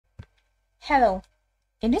Hello,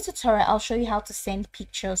 in this tutorial I'll show you how to send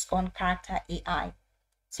pictures on Character AI.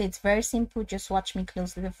 So it's very simple, just watch me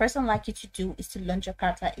closely. The first thing I'd like you to do is to launch your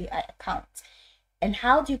Character AI account. And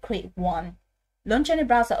how do you create one? Launch any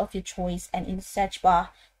browser of your choice and in the search bar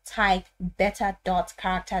type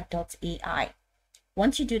beta.character.ai.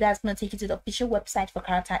 Once you do that, it's going to take you to the official website for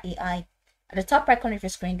Character AI. At the top right corner of your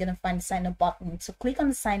screen, you're going to find the sign up button. So click on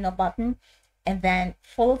the sign up button and then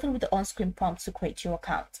follow through with the on-screen prompt to create your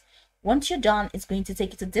account. Once you're done, it's going to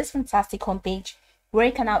take you to this fantastic homepage where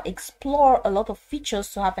you can now explore a lot of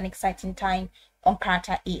features to have an exciting time on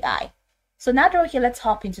Character AI. So now that we're here, let's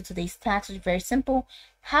hop into today's task, which is very simple: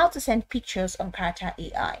 how to send pictures on Character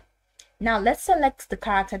AI. Now let's select the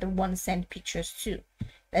character that we want to send pictures to.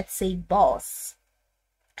 Let's say Boss.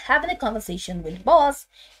 Having a conversation with Boss,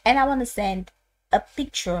 and I want to send a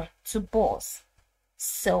picture to Boss.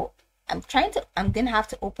 So I'm gonna have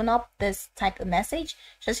to open up this type of message.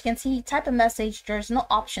 So as you can see, type of message, there's no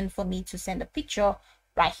option for me to send a picture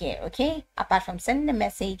right here, okay, apart from sending a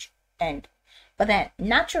message. But then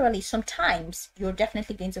naturally, sometimes you're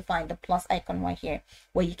definitely going to find the plus icon right here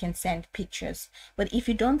where you can send pictures. But if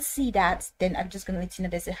you don't see that, then I'm just gonna let you know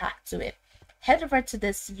there's a hack to it. Head over to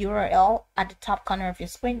this URL at the top corner of your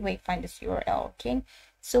screen where you find this URL, okay?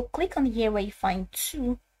 So click on here where you find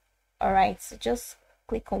two. All right, so just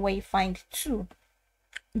click on where you find two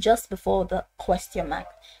just before the question mark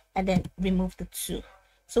and then remove the two.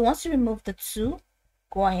 So once you remove the two,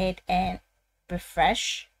 go ahead and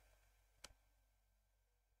refresh,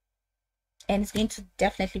 and it's going to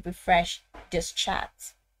definitely refresh this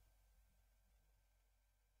chat.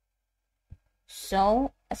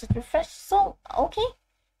 So as it refreshes, so okay,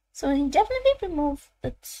 so you definitely remove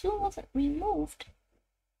the two. Wasn't removed.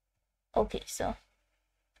 Okay, so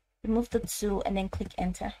remove the two and then click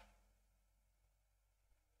enter.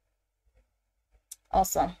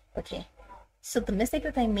 Awesome. Okay, so the mistake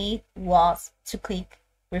that I made was to click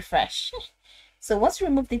refresh. So once you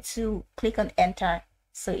remove the two, click on enter,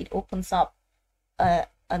 so it opens up a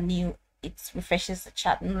new, it refreshes the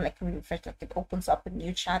chat, not like refresh, it opens up a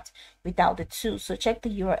new chat without the two. So check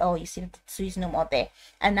the URL, you see that the two is no more there,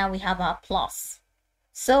 and now we have our plus.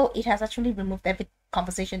 So it has actually removed every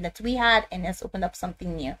conversation that we had and has opened up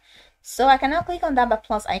something new. So I can now click on that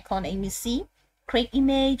plus icon and you see create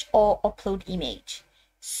image or upload image.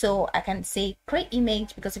 So I can say create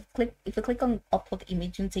image, because if you click on upload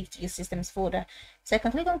image, you can take it to your systems folder. So I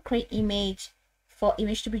can click on create image for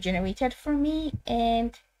image to be generated for me,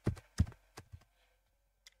 and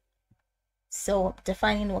so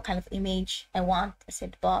defining what kind of image I want. I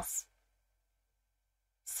said Boss,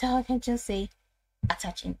 so I can just say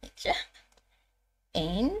attach image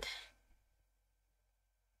and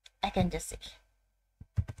I can just say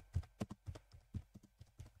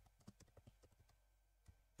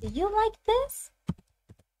do you like this,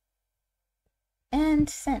 and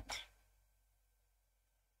send.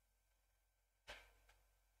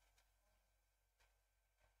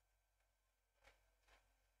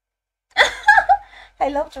 I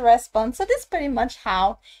love the response. So this is pretty much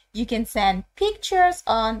how you can send pictures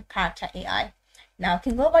on Character AI. Now you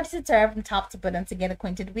can go over to the tutorial from top to bottom to get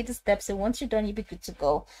acquainted with the steps. So once you're done, you'll be good to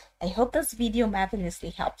go. I hope this video marvelously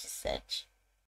helped you search.